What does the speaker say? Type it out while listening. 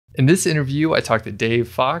In this interview, I talked to Dave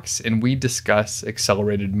Fox and we discuss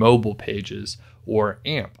accelerated mobile pages, or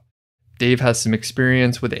AMP. Dave has some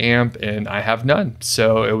experience with AMP and I have none.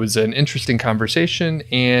 So it was an interesting conversation,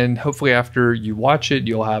 and hopefully after you watch it,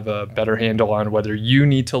 you'll have a better handle on whether you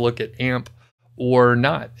need to look at AMP or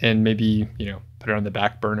not, and maybe, put it on the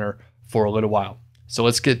back burner for a little while. So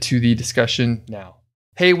let's get to the discussion now.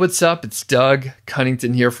 Hey, what's up? It's Doug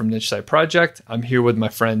Cunnington here from Niche Site Project. I'm here with my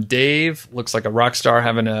friend Dave. Looks like a rock star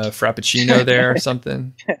having a frappuccino there or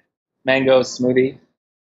something. Mango smoothie.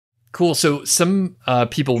 Cool. So some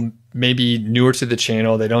people may be newer to the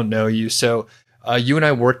channel. They don't know you. So you and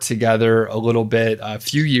I worked together a little bit a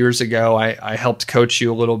few years ago. I helped coach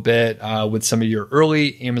you a little bit with some of your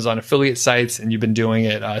early Amazon affiliate sites, and you've been doing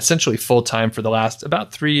it essentially full time for the last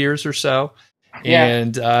about 3 years or so. Yeah.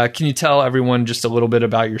 And can you tell everyone just a little bit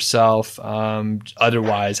about yourself,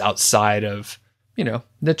 otherwise outside of,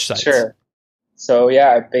 niche sites? Sure. So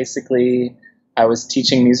yeah, I was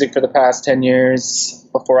teaching music for the past 10 years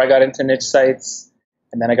before I got into niche sites.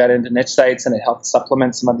 And then I got into niche sites, and it helped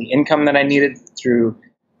supplement some of the income that I needed through,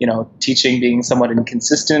 teaching being somewhat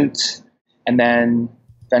inconsistent. And then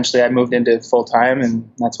eventually I moved into full time, and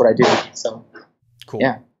that's what I do. So cool.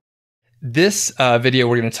 Yeah. This video,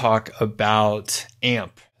 we're going to talk about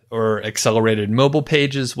AMP, or accelerated mobile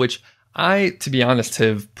pages, which I, to be honest,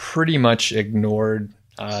 have pretty much ignored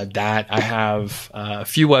that. I have a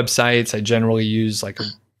few websites. I generally use like a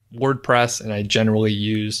WordPress, and I generally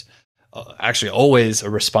use actually always a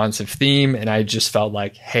responsive theme. And I just felt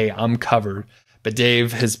like, hey, I'm covered. But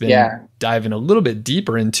Dave has been diving a little bit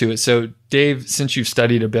deeper into it. So Dave, since you've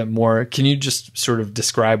studied a bit more, can you just sort of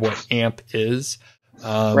describe what AMP is?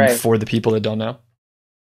 For the people that don't know?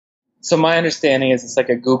 So my understanding is it's like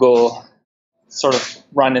a Google sort of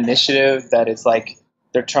run initiative that is like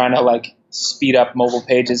they're trying to like speed up mobile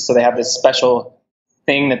pages. So they have this special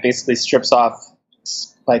thing that basically strips off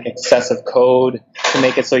like excessive code to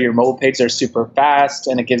make it so your mobile pages are super fast,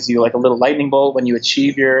 and it gives you like a little lightning bolt when you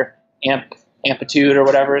achieve your amplitude or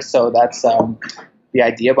whatever. So that's the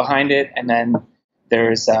idea behind it. And then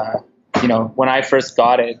there's when I first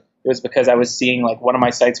got it, it was because I was seeing like one of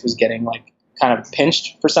my sites was getting like kind of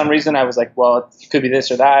pinched for some reason. I was like, well, it could be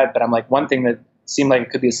this or that. But I'm like, one thing that seemed like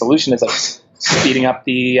it could be a solution is like speeding up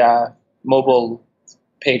the mobile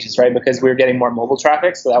pages, right? Because we were getting more mobile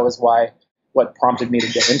traffic. So that was what prompted me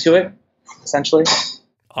to get into it, essentially.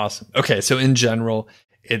 Awesome. Okay. So in general,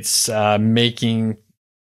 it's making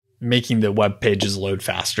the web pages load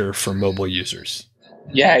faster for mobile users.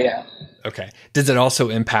 Yeah. Okay. Does it also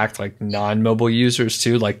impact like non-mobile users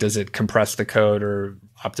too? Like, does it compress the code or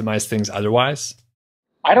optimize things otherwise?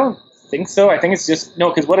 I don't think so. I think it's just, no,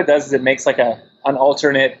 because what it does is it makes like an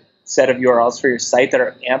alternate set of URLs for your site that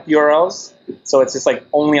are AMP URLs. So it's just like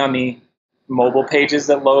only on the mobile pages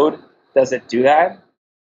that load does it do that.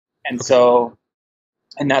 And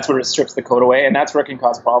and that's where it strips the code away. And that's where it can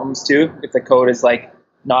cause problems too, if the code is like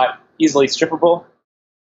not easily strippable.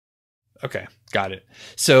 Okay, got it.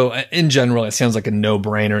 So in general, it sounds like a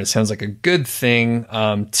no-brainer. It sounds like a good thing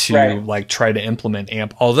to like try to implement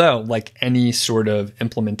AMP. Although, like any sort of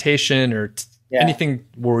implementation or anything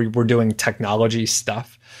where we're doing technology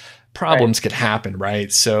stuff, problems could happen,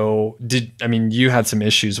 right? So you had some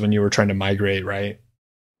issues when you were trying to migrate, right?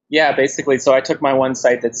 Yeah, basically. So I took my one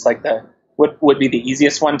site that's like would be the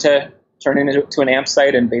easiest one to turn into an AMP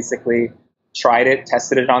site, and basically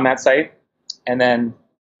tested it on that site, and then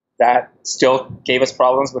that still gave us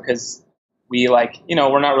problems because we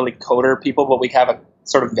we're not really coder people, but we have a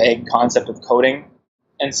sort of vague concept of coding.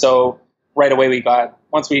 And so right away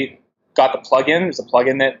once we got the plugin, there's a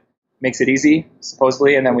plugin that makes it easy,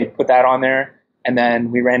 supposedly. And then we put that on there. And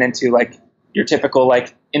then we ran into like your typical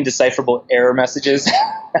like indecipherable error messages.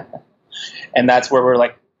 And that's where we're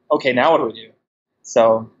like, okay, now what do we do?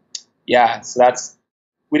 So yeah,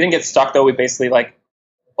 we didn't get stuck though. We basically like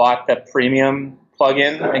bought the premium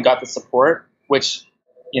plugin and got the support, which,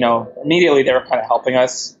 immediately they were kind of helping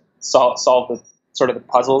us solve the sort of the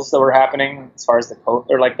puzzles that were happening as far as the code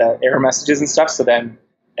or like the error messages and stuff. So then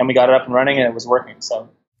we got it up and running and it was working. So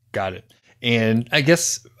got it. And I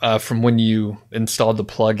guess from when you installed the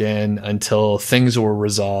plugin until things were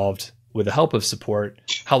resolved with the help of support,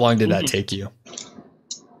 how long did that take you?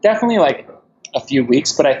 Definitely like a few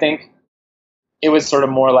weeks, but I think it was sort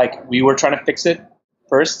of more like we were trying to fix it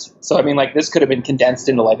first. So, this could have been condensed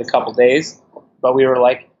into like a couple days, but we were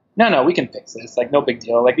like, no, we can fix this. Like, no big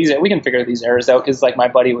deal. Like we can figure these errors out. Cause like my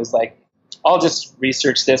buddy was like, I'll just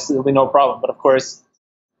research this. It'll be no problem. But of course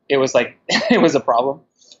it was like, it was a problem.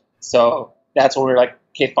 So that's when we were like,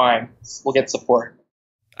 okay, fine, we'll get support.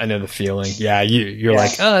 I know the feeling. Yeah, you're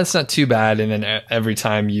like, oh, it's not too bad, and then every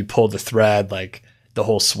time you pull the thread, like the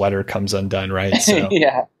whole sweater comes undone, right? So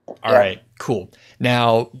Yeah. all right, cool.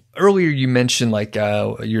 Now, earlier you mentioned like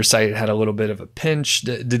your site had a little bit of a pinch.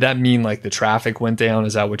 Did that mean like the traffic went down?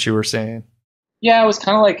 Is that what you were saying? Yeah, it was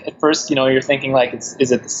kind of like at first, you're thinking like,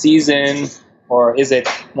 is it the season, or is it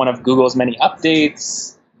one of Google's many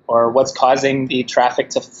updates, or what's causing the traffic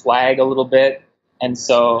to flag a little bit? And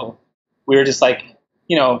so we were just like,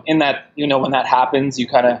 in that, when that happens, you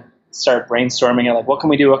kind of start brainstorming and like, what can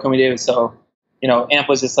we do? What can we do? So, AMP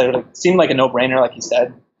was just like seemed like a no-brainer, like you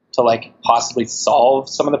said, to like possibly solve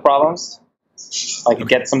some of the problems, like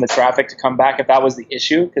get some of the traffic to come back if that was the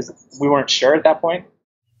issue, because we weren't sure at that point.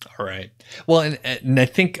 All right. Well, and I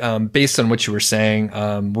think based on what you were saying,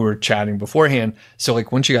 we were chatting beforehand. So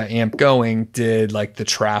like once you got AMP going, did like the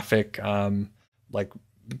traffic like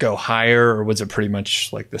go higher, or was it pretty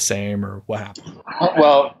much like the same, or what happened?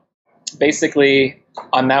 Well, basically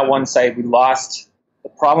on that one site, the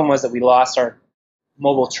problem was that we lost our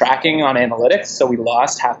mobile tracking on analytics. So we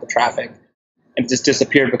lost half the traffic and just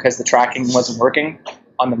disappeared because the tracking wasn't working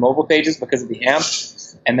on the mobile pages because of the AMP.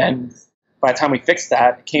 And then by the time we fixed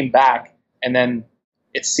that, it came back, and then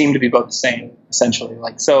it seemed to be about the same, essentially.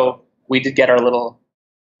 Like, so we did get our little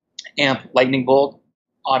AMP lightning bolt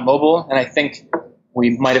on mobile, and I think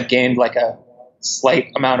we might have gained like a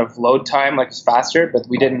slight amount of load time, like it's faster, but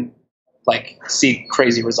we didn't like see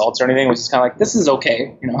crazy results or anything. It was just kind of like, this is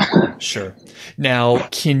okay, Sure. Now,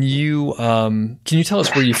 can you tell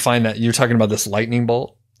us where you find that? You're talking about this lightning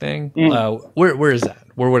bolt thing. Where is that?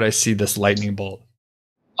 Where would I see this lightning bolt?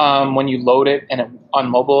 When you load it on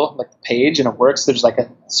mobile, like the page, and it works, there's like a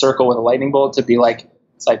circle with a lightning bolt to be like,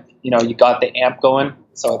 it's like, you got the AMP going.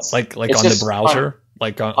 So it's like it's on the browser,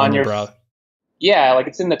 on your browser. Yeah, like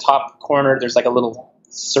it's in the top corner. There's like a little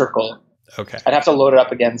circle. Okay. I'd have to load it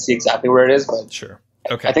up again and see exactly where it is, but sure.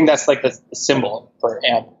 Okay. I think that's like the symbol for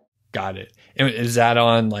AMP. Got it. And is that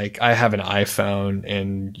on, like, I have an iPhone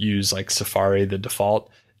and use like Safari, the default.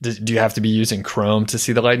 Do you have to be using Chrome to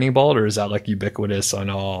see the lightning bolt, or is that like ubiquitous on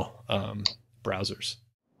all browsers?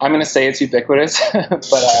 I'm going to say it's ubiquitous,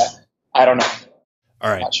 but I don't know. All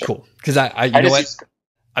right, sure. Cool. Because I you know what?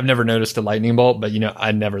 I've never noticed a lightning bolt, but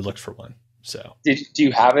I never looked for one. So do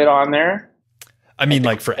you have it on there? I mean,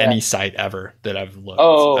 like for any site ever that I've looked.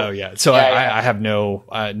 Oh yeah. So I have no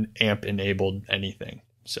AMP enabled anything.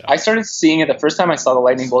 So I started seeing it the first time I saw the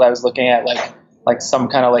lightning bolt. I was looking at like some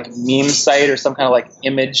kind of like meme site or some kind of like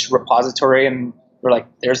image repository, and we're like,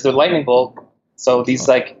 there's the lightning bolt. So these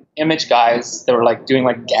like image guys that were like doing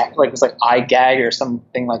like gag, like it was like iGag or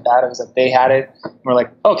something like that. It was like they had it, and we're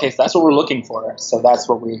like, okay, so that's what we're looking for. So that's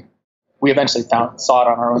what we eventually saw it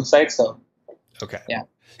on our own site. So okay, yeah.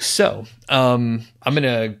 So I'm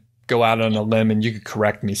gonna go out on a limb, and you could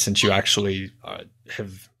correct me since you actually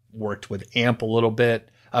have worked with AMP a little bit.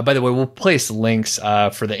 By the way, we'll place links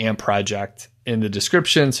for the AMP project in the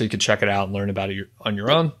description so you can check it out and learn about it on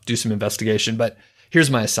your own, do some investigation. But here's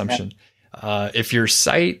my assumption. If your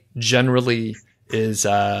site generally is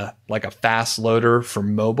like a fast loader for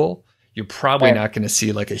mobile, you're probably not going to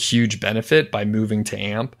see like a huge benefit by moving to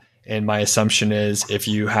AMP. And my assumption is if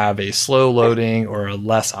you have a slow loading or a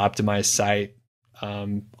less optimized site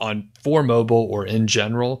for mobile or in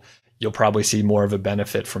general, you'll probably see more of a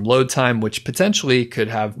benefit from load time, which potentially could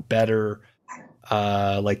have better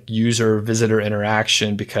like user visitor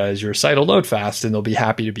interaction because your site will load fast and they'll be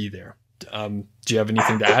happy to be there. Do you have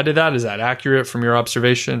anything to add to that? Is that accurate from your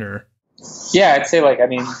observation, or? Yeah, I'd say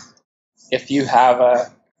if you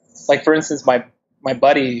have for instance, my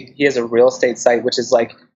buddy, he has a real estate site, which is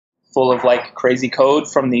like full of like crazy code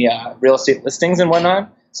from the real estate listings and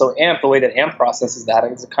whatnot. So AMP, the way that AMP processes that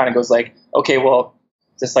is it kind of goes like, okay, well,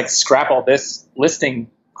 just like scrap all this listing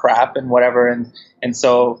crap and whatever. And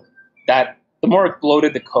so that the more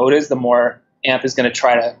bloated the code is, the more AMP is going to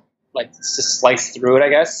try to like just slice through it, I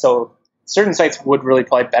guess. So certain sites would really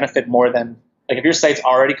probably benefit more than like if your site's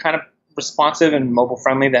already kind of responsive and mobile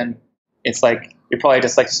friendly, then it's like you're probably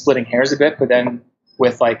just like splitting hairs a bit. But then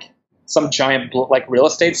with like some giant like real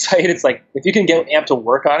estate site, it's like if you can get AMP to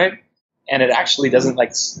work on it and it actually doesn't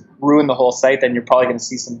like ruin the whole site, then you're probably going to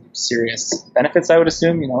see some serious benefits, I would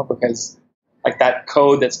assume, because like that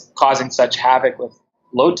code that's causing such havoc with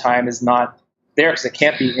load time is not there because it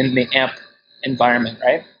can't be in the AMP environment,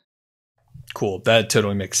 right? Cool. That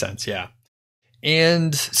totally makes sense. Yeah.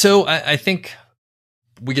 And so I think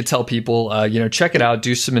we could tell people, check it out,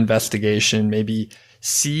 do some investigation, maybe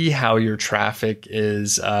see how your traffic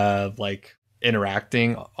is like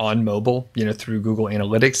interacting on mobile, through Google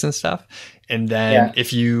Analytics and stuff. And then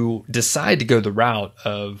if you decide to go the route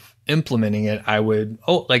of implementing it, I would,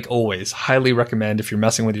 like always, highly recommend, if you're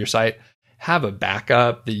messing with your site, have a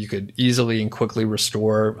backup that you could easily and quickly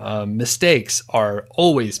restore. Mistakes are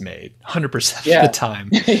always made 100% of the time.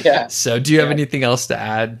 So do you have anything else to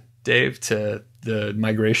add, Dave, to the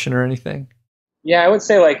migration or anything? Yeah, I would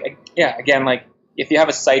say again, if you have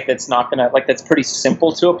a site that's not going to, that's pretty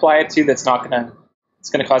simple to apply it to, it's going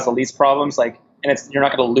to cause the least problems, you're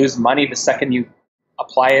not going to lose money the second you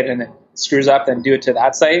apply it and it screws up, then do it to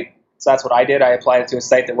that site. So that's what I did. I applied it to a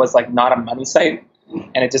site that was not a money site.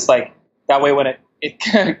 And it just that way when it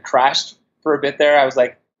kind of crashed for a bit there, I was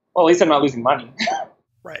like, well, at least I'm not losing money.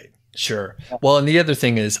 Right. Sure. Well, and the other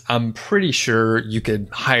thing is, I'm pretty sure you could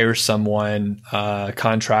hire someone, a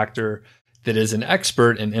contractor that is an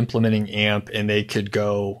expert in implementing AMP, and they could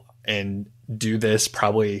go and do this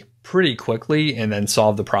probably pretty quickly and then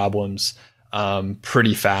solve the problems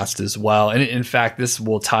pretty fast as well. And in fact, this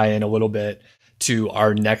will tie in a little bit to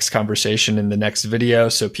our next conversation in the next video.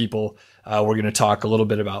 So people, we're going to talk a little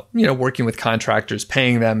bit about, working with contractors,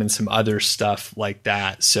 paying them, and some other stuff like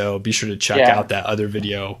that. So be sure to check out that other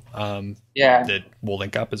video that we'll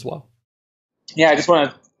link up as well. Yeah, I just want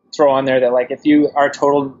to throw on there that if you are a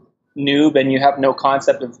total noob and you have no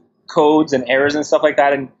concept of codes and errors and stuff like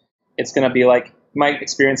that, and it's going to be you might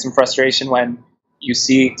experience some frustration when you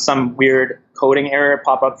see some weird coding error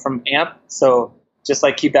pop up from AMP. So just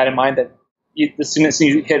keep that in mind, that as soon as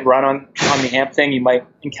you hit run on the AMP thing, you might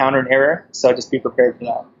encounter an error. So just be prepared for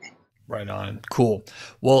that. Right on. Cool.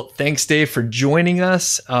 Well, thanks, Dave, for joining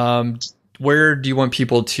us. Where do you want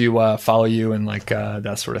people to follow you and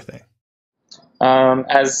that sort of thing?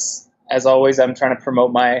 As always, I'm trying to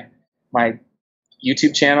promote my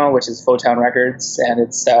YouTube channel, which is Faux Records, and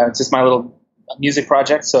it's just my little music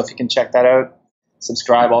project. So if you can check that out,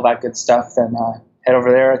 subscribe, all that good stuff, then head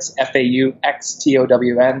over there. It's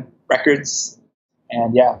FAUXTOWN Records,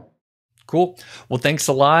 and cool. Well, thanks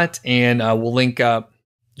a lot, and we'll link up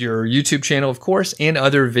your YouTube channel, of course, and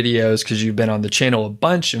other videos, because you've been on the channel a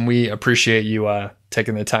bunch, and we appreciate you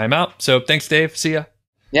taking the time out. So thanks, Dave. See ya.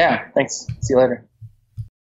 Yeah, thanks. See you later.